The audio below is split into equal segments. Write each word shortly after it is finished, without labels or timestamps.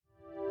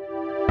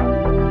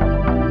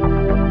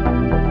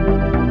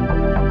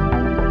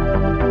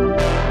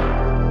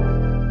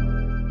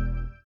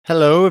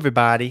Hello,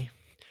 everybody.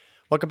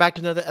 Welcome back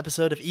to another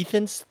episode of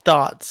Ethan's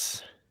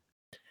Thoughts.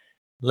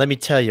 Let me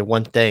tell you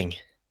one thing.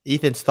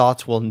 Ethan's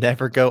Thoughts will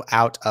never go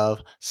out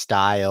of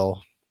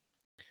style.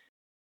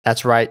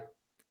 That's right.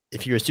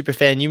 If you're a super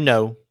fan, you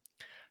know.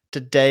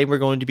 Today, we're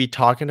going to be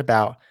talking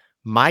about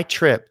my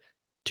trip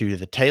to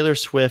the Taylor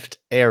Swift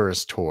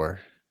Eras Tour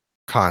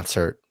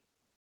concert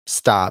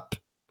stop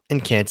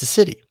in Kansas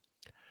City.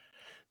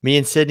 Me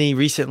and Sydney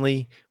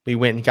recently, we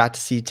went and got to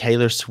see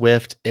Taylor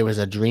Swift. It was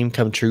a dream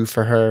come true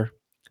for her.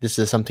 This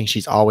is something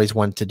she's always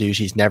wanted to do.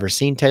 She's never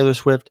seen Taylor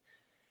Swift.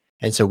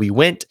 And so we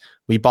went,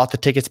 we bought the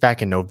tickets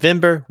back in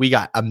November. We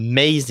got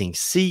amazing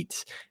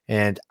seats.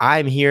 And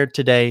I'm here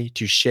today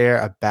to share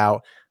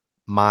about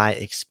my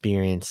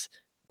experience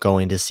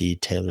going to see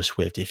Taylor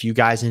Swift. If you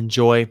guys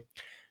enjoy,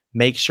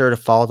 make sure to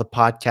follow the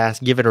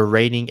podcast, give it a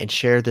rating, and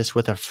share this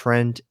with a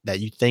friend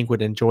that you think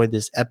would enjoy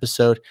this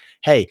episode.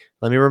 Hey,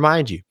 let me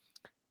remind you,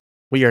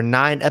 we are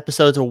 9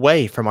 episodes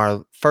away from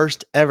our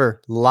first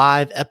ever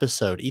live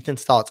episode.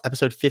 Ethan's Thoughts,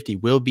 episode 50,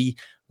 will be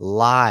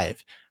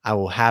live. I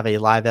will have a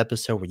live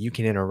episode where you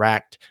can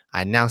interact.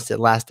 I announced it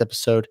last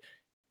episode.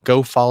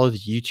 Go follow the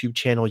YouTube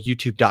channel,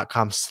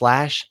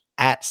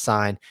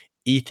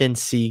 youtube.com/@Ethan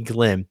C.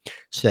 Glenn,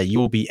 so that you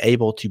will be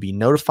able to be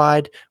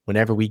notified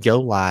whenever we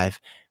go live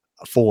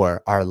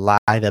for our live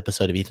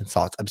episode of Ethan's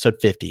Thoughts, episode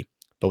 50.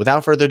 But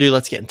without further ado,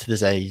 let's get into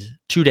this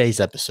today's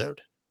episode.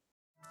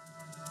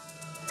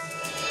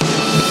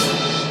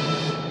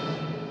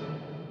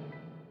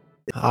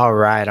 All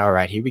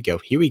right. Here we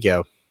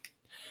go.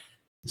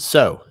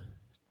 So,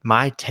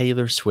 my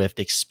Taylor Swift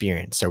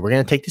experience. So, we're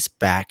going to take this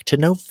back to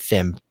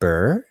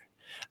November.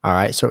 All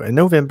right. So, in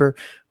November,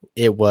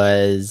 it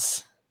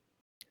was,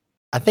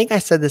 I think I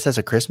said this as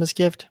a Christmas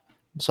gift.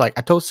 So, I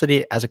told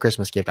City as a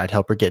Christmas gift, I'd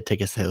help her get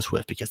tickets to Taylor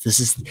Swift because this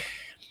is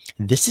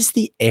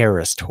the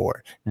Eras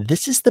Tour.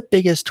 This is the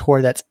biggest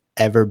tour that's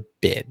ever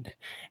been.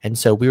 And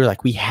so, we were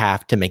like, we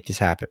have to make this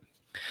happen.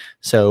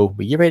 So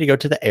we get ready to go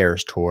to the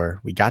Eras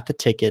Tour. We got the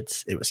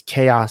tickets. It was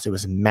chaos. It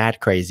was mad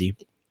crazy.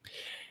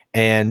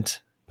 And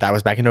that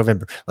was back in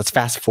November. Let's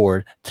fast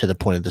forward to the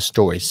point of the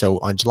story. So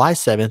on July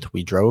 7th,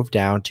 we drove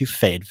down to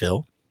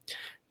Fayetteville.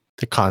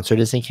 The concert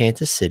is in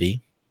Kansas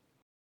City.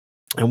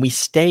 And we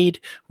stayed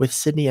with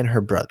Sydney and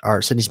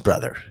Sydney's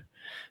brother,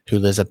 who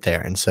lives up there.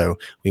 And so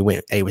we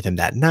went ate with him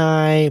that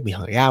night. We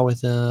hung out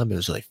with him. It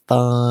was really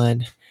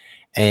fun.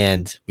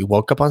 And we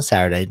woke up on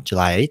Saturday,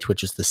 July 8th,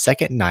 which was the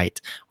second night,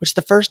 which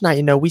the first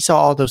night, we saw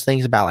all those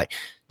things about like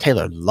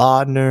Taylor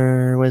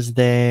Lautner was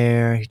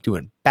there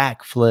doing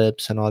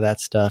backflips and all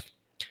that stuff.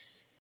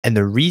 And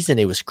the reason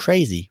it was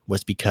crazy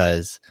was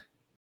because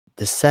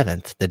the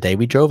 7th, the day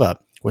we drove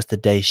up, was the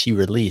day she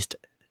released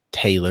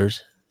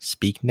Taylor's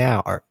Speak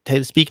Now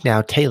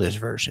Taylor's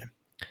version.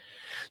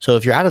 So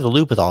if you're out of the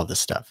loop with all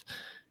this stuff,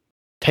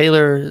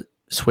 Taylor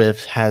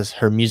Swift has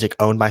her music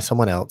owned by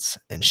someone else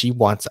and she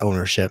wants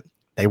ownership.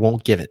 They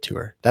won't give it to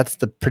her. That's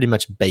the pretty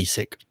much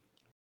basic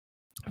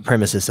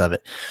premises of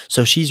it.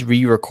 So she's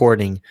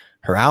re-recording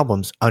her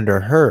albums under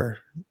her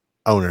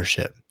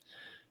ownership.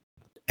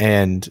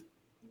 And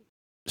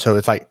so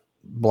it's like,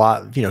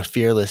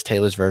 Fearless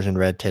Taylor's version,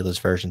 Red Taylor's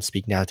version,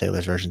 Speak Now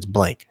Taylor's version's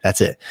blank. That's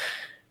it.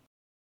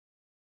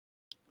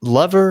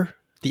 Lover,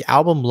 the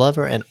album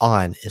Lover and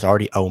On is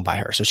already owned by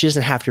her. So she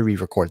doesn't have to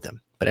re-record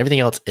them. But everything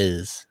else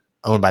is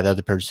owned by the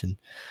other person.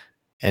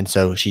 And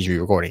so she's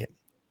re-recording it.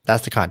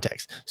 That's the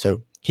context.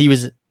 So he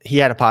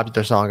had a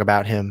popular song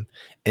about him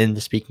in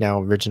the Speak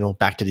Now original,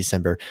 Back to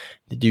December.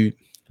 They do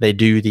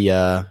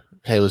the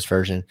Taylor's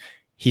version.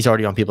 He's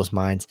already on people's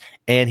minds,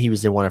 and he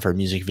was in one of her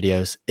music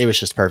videos. It was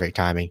just perfect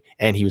timing,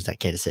 and he was at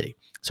Kansas City.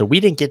 So we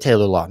didn't get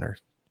Taylor Lautner.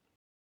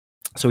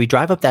 So we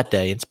drive up that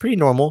day. It's pretty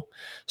normal.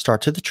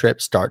 Start to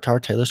our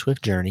Taylor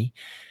Swift journey,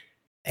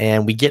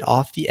 and we get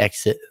off the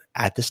exit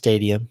at the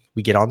stadium.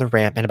 We get on the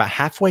ramp, and about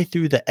halfway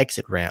through the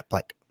exit ramp,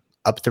 like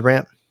up the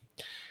ramp,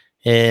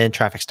 and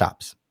traffic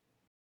stops.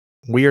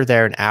 We are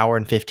there an hour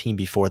and 15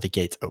 before the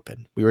gates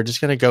open. We were just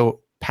going to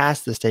go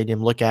past the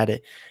stadium, look at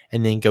it,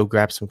 and then go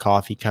grab some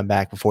coffee, come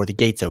back before the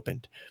gates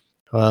opened.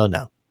 Well,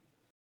 no.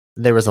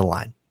 There was a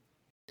line.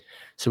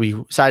 So we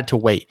decided to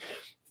wait.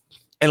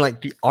 And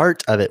the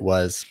art of it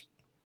was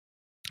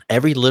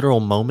every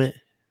literal moment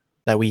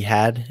that we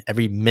had,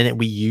 every minute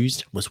we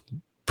used was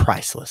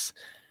priceless.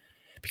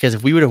 Because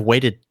if we would have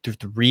waited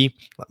through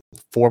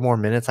 4 more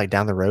minutes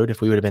down the road,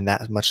 if we would have been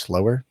that much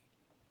slower,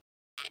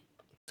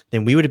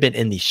 then we would have been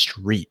in the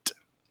street.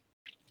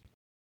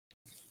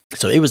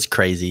 So it was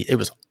crazy. It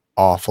was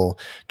awful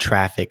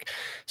traffic.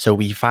 So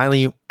we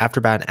finally, after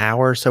about an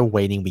hour or so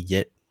waiting, we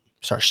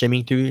start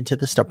shimmying through into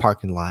the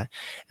parking lot.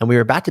 And we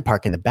were about to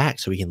park in the back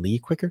so we can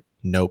leave quicker.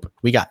 Nope.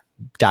 We got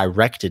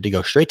directed to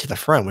go straight to the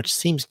front, which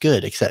seems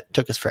good, except it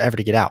took us forever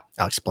to get out.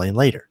 I'll explain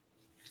later.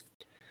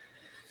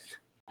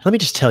 Let me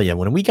just tell you,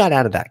 when we got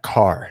out of that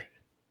car,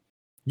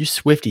 you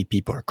Swiftie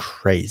people are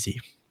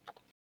crazy.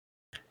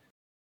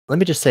 Let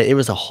me just say, it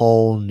was a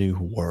whole new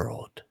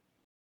world.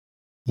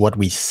 What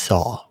we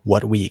saw,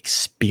 what we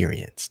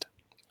experienced.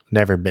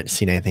 Never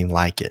seen anything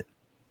like it.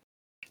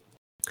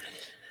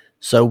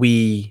 So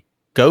we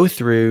go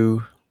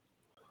through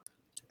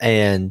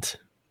and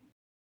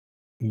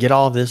get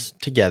all this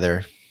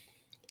together.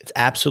 It's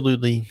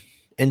absolutely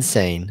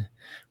insane.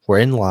 We're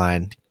in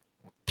line.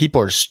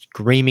 People are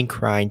screaming,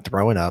 crying,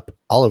 throwing up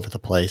all over the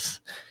place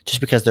just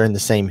because they're in the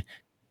same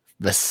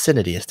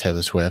vicinity as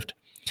Taylor Swift.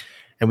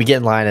 And we get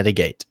in line at a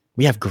gate.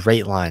 We have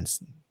great lines,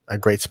 a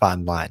great spot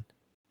in line.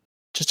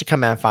 Just to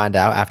come out and find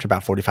out after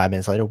about 45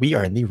 minutes later, we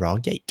are in the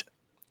wrong gate.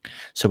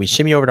 So we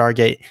shimmy over to our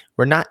gate.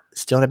 We're not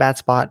still in a bad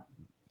spot,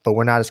 but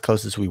we're not as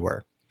close as we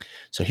were.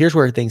 So here's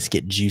where things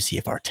get juicy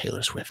of our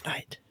Taylor Swift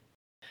night.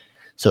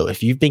 So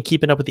if you've been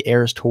keeping up with the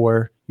Eras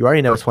tour, you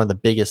already know it's one of the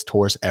biggest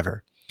tours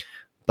ever.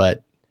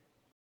 But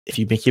if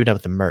you've been keeping up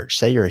with the merch,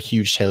 say you're a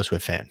huge Taylor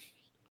Swift fan,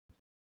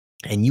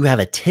 and you have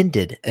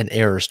attended an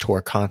Eras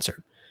tour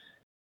concert.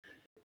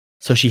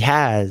 So she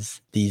has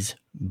these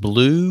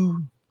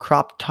blue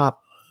crop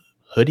top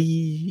not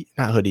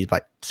hoodies,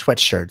 like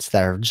sweatshirts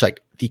that are just like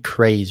the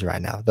craze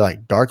right now. They're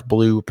like dark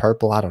blue,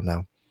 purple, I don't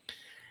know.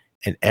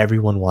 And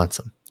everyone wants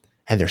them.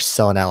 And they're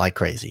selling out like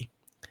crazy.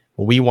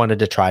 Well, we wanted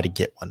to try to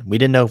get one. We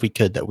didn't know if we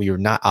could, that we were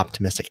not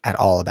optimistic at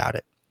all about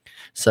it.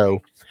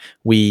 So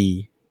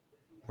we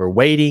were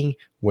waiting,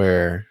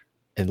 we're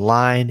in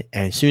line,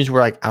 and as soon as we're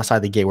like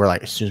outside the gate, we're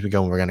like, as soon as we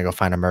go, we're going to go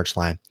find a merch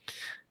line.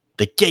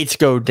 The gates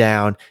go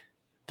down.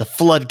 The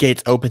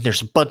floodgates open.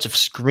 There's a bunch of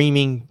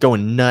screaming,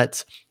 going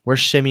nuts. We're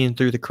shimmying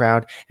through the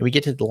crowd, and we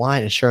get to the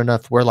line, and sure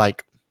enough, we're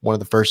like one of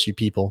the first few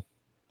people.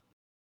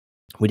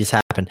 We just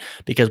happened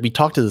because we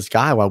talked to this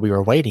guy while we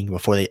were waiting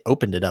before they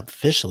opened it up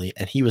officially,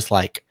 and he was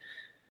like,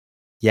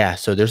 yeah,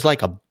 so there's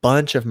like a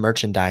bunch of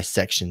merchandise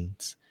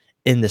sections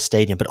in the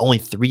stadium, but only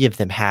 3 of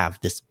them have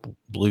this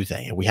blue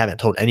thing, and we haven't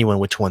told anyone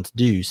which ones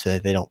do so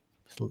that they don't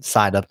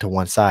side up to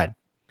one side.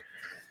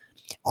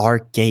 Our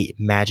gate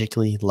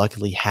magically,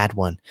 luckily had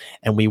one,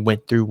 and we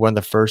went through one of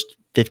the first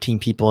 15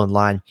 people in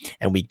line,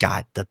 and we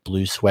got the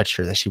blue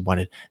sweatshirt that she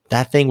wanted.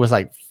 That thing was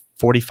like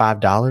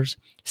 $45,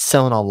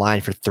 selling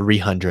online for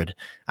 $300.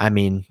 I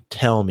mean,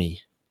 tell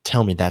me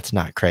that's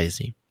not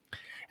crazy.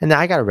 And then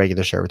I got a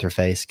regular shirt with her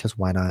face, because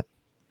why not?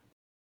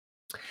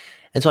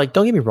 And so, like,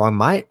 don't get me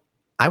wrong,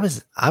 I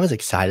was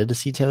excited to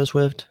see Taylor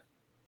Swift.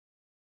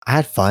 I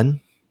had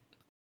fun.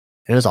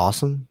 It was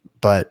awesome,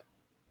 but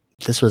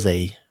this was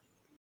a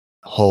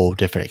whole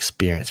different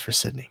experience for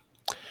Sydney.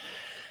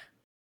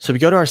 So we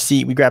go to our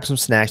seat, we grab some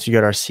snacks, we go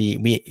to our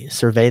seat, we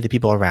survey the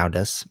people around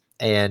us,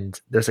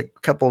 and there's a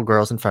couple of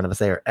girls in front of us.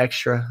 They are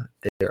extra,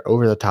 they're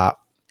over the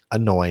top,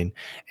 annoying.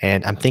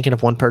 And I'm thinking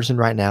of one person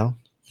right now.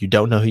 You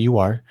don't know who you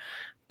are,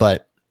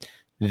 but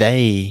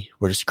they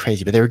were just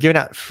crazy. But they were giving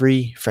out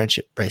free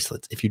friendship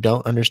bracelets. If you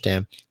don't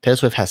understand, Taylor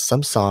Swift has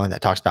some song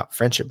that talks about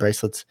friendship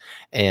bracelets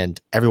and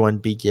everyone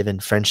be given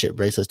friendship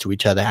bracelets to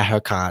each other at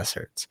her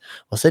concerts.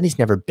 Well, Sydney's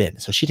never been,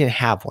 so she didn't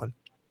have one.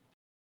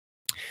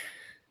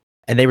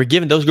 And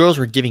those girls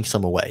were giving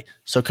some away.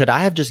 So could I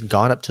have just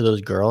gone up to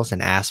those girls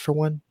and asked for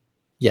one?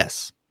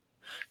 Yes.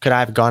 Could I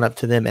have gone up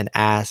to them and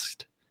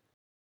asked,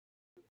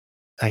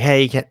 like,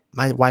 hey,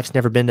 my wife's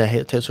never been to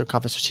a Taylor Swift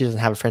conference, so she doesn't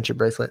have a friendship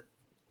bracelet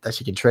that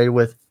she can trade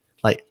with?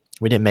 Like,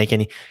 we didn't make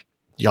any.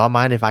 Y'all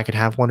mind if I could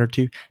have one or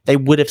two? They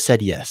would have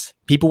said yes.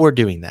 People were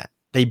doing that.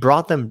 They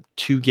brought them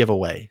to give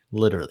away,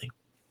 literally.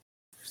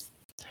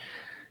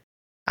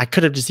 I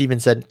could have just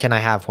even said, can I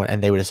have one?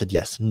 And they would have said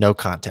yes, no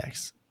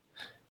context.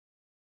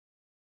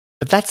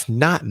 But that's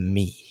not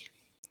me.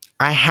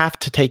 I have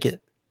to take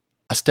it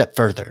a step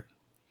further.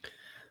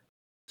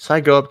 So I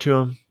go up to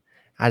them.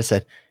 I just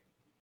said,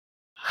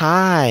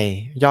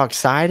 hi, y'all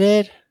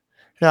excited?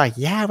 They're like,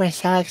 yeah, we're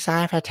so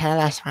excited for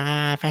Taylor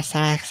Swift. We're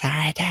so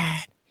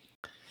excited.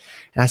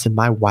 And I said,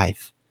 my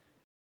wife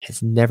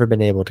has never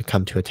been able to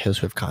come to a Taylor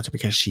Swift concert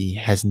because she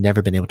has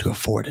never been able to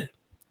afford it.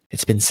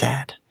 It's been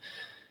sad.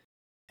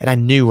 And I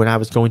knew when I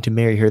was going to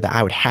marry her that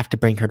I would have to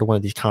bring her to one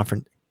of these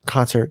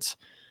concerts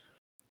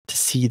to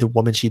see the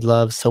woman she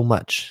loves so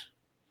much.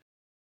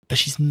 But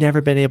she's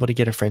never been able to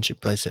get a friendship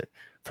bracelet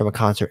from a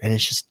concert, and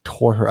it's just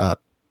tore her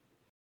up.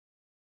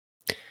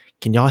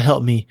 Can y'all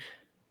help me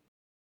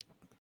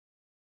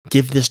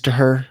give this to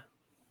her?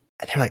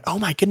 And they're like, oh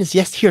my goodness,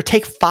 yes, here,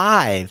 take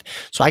 5.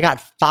 So I got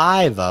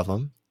 5 of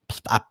them.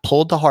 I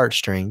pulled the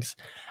heartstrings.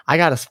 I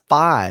got us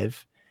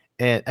 5,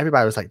 and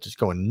everybody was like just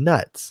going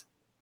nuts.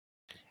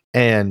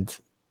 And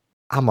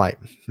I'm like,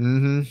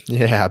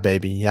 yeah,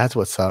 baby, that's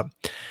what's up.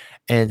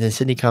 And then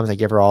Sydney comes, I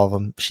give her all of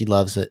them. She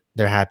loves it.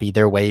 They're happy.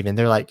 They're waving.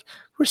 They're like,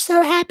 we're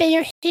so happy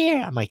you're here.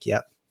 I'm like,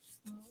 yep.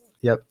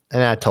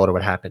 And I told her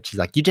what happened. She's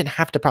like, you didn't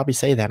have to probably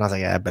say that. And I was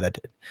like, yeah, but I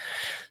did.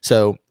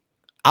 So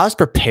I was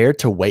prepared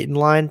to wait in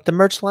line at the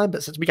merch line,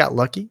 but since we got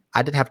lucky,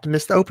 I didn't have to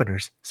miss the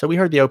openers. So we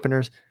heard the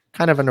openers,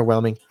 kind of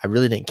underwhelming. I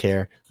really didn't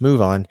care.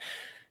 Move on.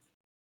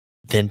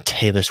 Then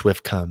Taylor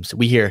Swift comes.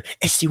 We hear,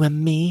 it's you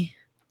and me.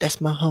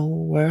 That's my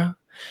whole world.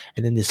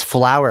 And then this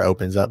flower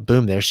opens up.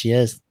 Boom, there she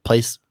is.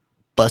 Place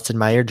busted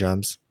my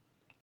eardrums.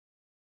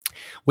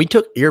 We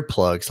took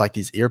earplugs, like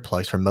these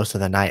earplugs for most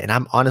of the night. And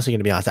I'm honestly going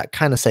to be honest, that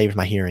kind of saved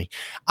my hearing.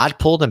 I'd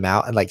pull them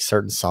out at like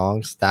certain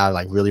songs that I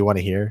like really want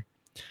to hear.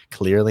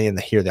 clearly and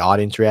hear the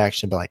audience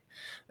reaction. But like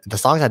the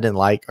songs I didn't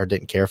like or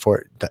didn't care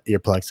for, the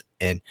earplugs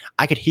in,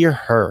 I could hear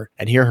her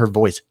and hear her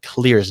voice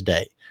clear as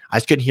day. I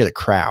just couldn't hear the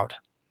crowd.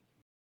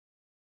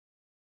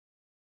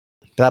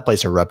 That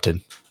place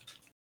erupted.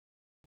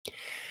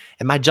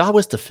 And my job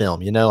was to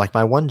film, like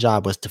my one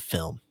job was to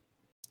film.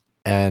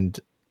 And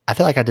I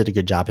feel like I did a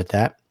good job at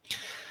that.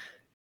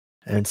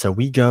 And so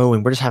we go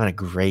and we're just having a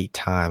great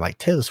time. Like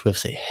Taylor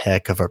Swift's a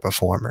heck of a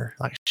performer.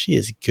 Like she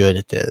is good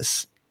at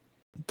this.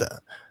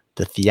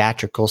 The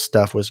theatrical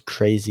stuff was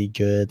crazy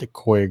good. The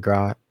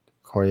choreography,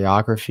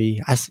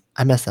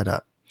 I messed that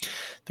up.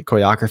 The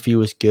choreography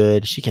was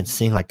good. She can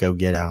sing like Go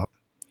Get Out.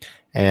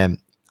 And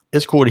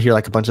it's cool to hear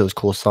like a bunch of those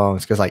cool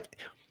songs. Cause like,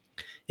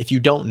 if you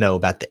don't know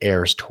about the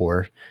Eras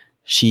tour,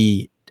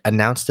 she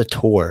announced a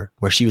tour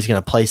where she was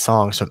going to play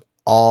songs from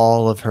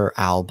all of her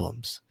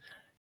albums.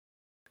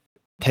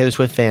 Taylor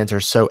Swift fans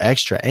are so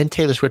extra, and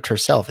Taylor Swift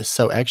herself is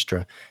so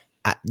extra.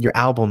 Your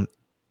album,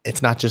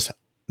 it's not just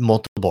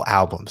multiple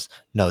albums.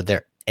 No,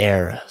 they're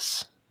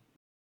eras.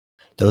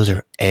 Those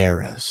are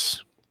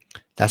eras.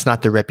 That's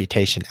not the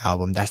Reputation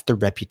album. That's the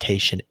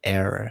Reputation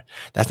era.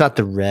 That's not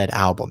the Red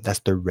album. That's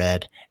the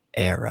Red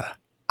era.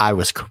 I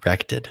was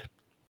corrected.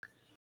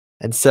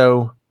 And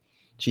so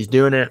she's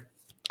doing it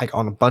like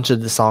on a bunch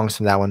of the songs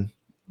from that one.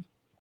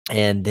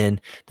 And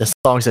then the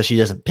songs that she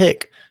doesn't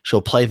pick,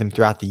 she'll play them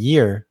throughout the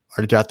year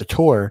or throughout the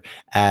tour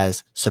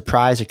as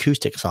surprise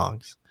acoustic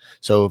songs.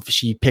 So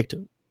if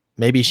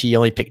maybe she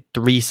only picked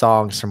 3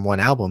 songs from one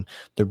album,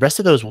 the rest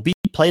of those will be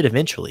played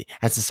eventually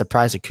as a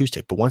surprise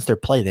acoustic. But once they're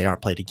played, they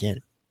aren't played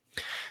again.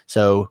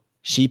 So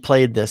she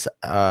played this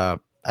at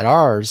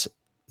ours,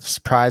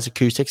 surprise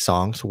acoustic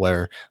songs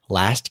were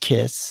Last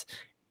Kiss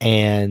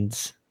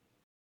and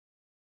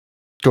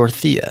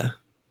Dorothea,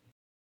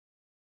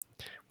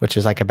 which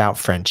is like about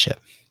friendship.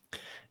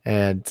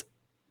 And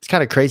it's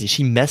kind of crazy.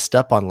 She messed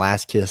up on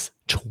Last Kiss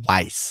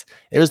twice.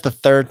 It was the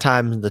third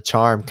time the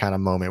charm kind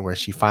of moment where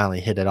she finally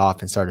hit it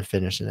off and started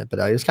finishing it. But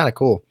it was kind of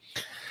cool.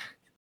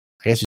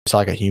 I guess you saw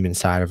like a human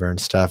side of her and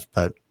stuff.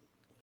 But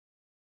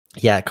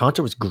yeah, the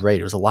concert was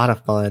great. It was a lot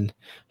of fun.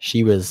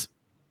 She was,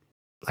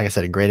 like I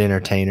said, a great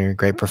entertainer,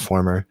 great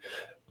performer.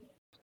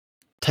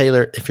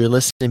 Taylor, if you're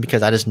listening,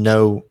 because I just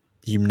know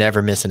you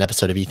never miss an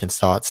episode of Ethan's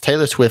Thoughts.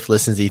 Taylor Swift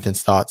listens to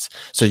Ethan's Thoughts,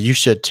 so you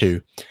should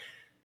too.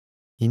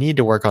 You need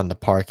to work on the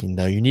parking,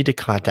 though. You need to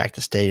contact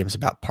the stadiums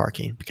about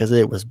parking because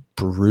it was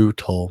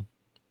brutal.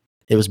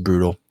 It was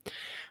brutal.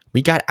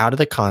 We got out of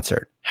the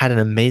concert, had an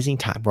amazing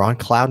time. We're on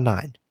cloud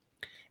 9,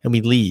 and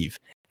we leave.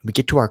 We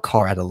get to our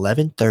car at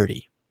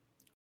 11:30.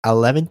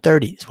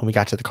 11:30 is when we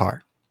got to the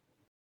car.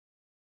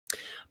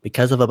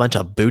 Because of a bunch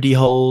of booty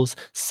holes,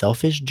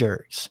 selfish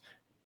jerks,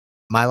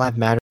 my life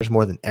matters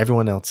more than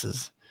everyone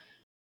else's.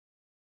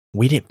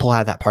 We didn't pull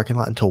out of that parking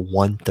lot until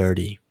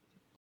 1:30.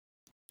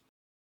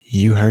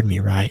 You heard me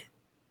right.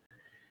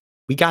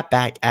 We got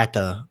back at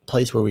the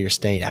place where we were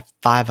staying at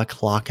 5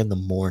 o'clock in the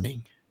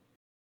morning.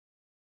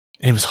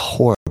 And it was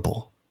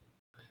horrible.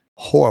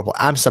 Horrible.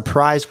 I'm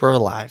surprised we're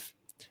alive.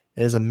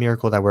 It is a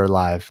miracle that we're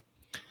alive.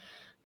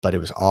 But it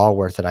was all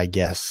worth it, I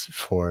guess,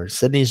 for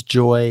Sydney's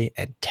Joy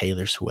and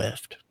Taylor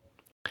Swift.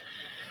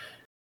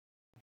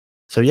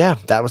 So yeah,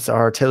 that was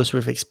our Taylor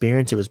Swift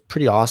experience. It was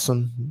pretty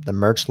awesome. The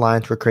merch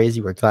lines were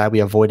crazy. We're glad we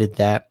avoided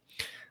that.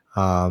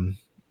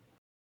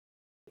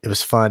 It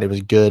was fun. It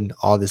was good.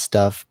 All this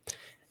stuff.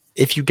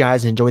 If you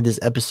guys enjoyed this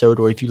episode,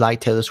 or if you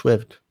like Taylor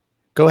Swift,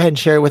 go ahead and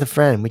share it with a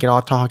friend. We can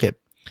all talk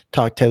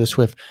Taylor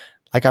Swift.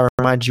 Like I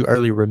reminded you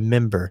earlier,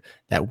 remember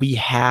that we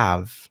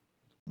have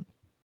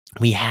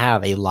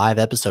a live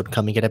episode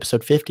coming at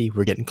episode 50.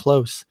 We're getting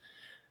close.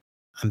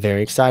 I'm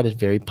very excited,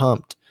 very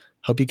pumped.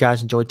 Hope you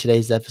guys enjoyed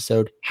today's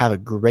episode. Have a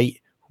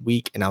great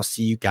week, and I'll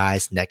see you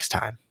guys next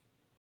time.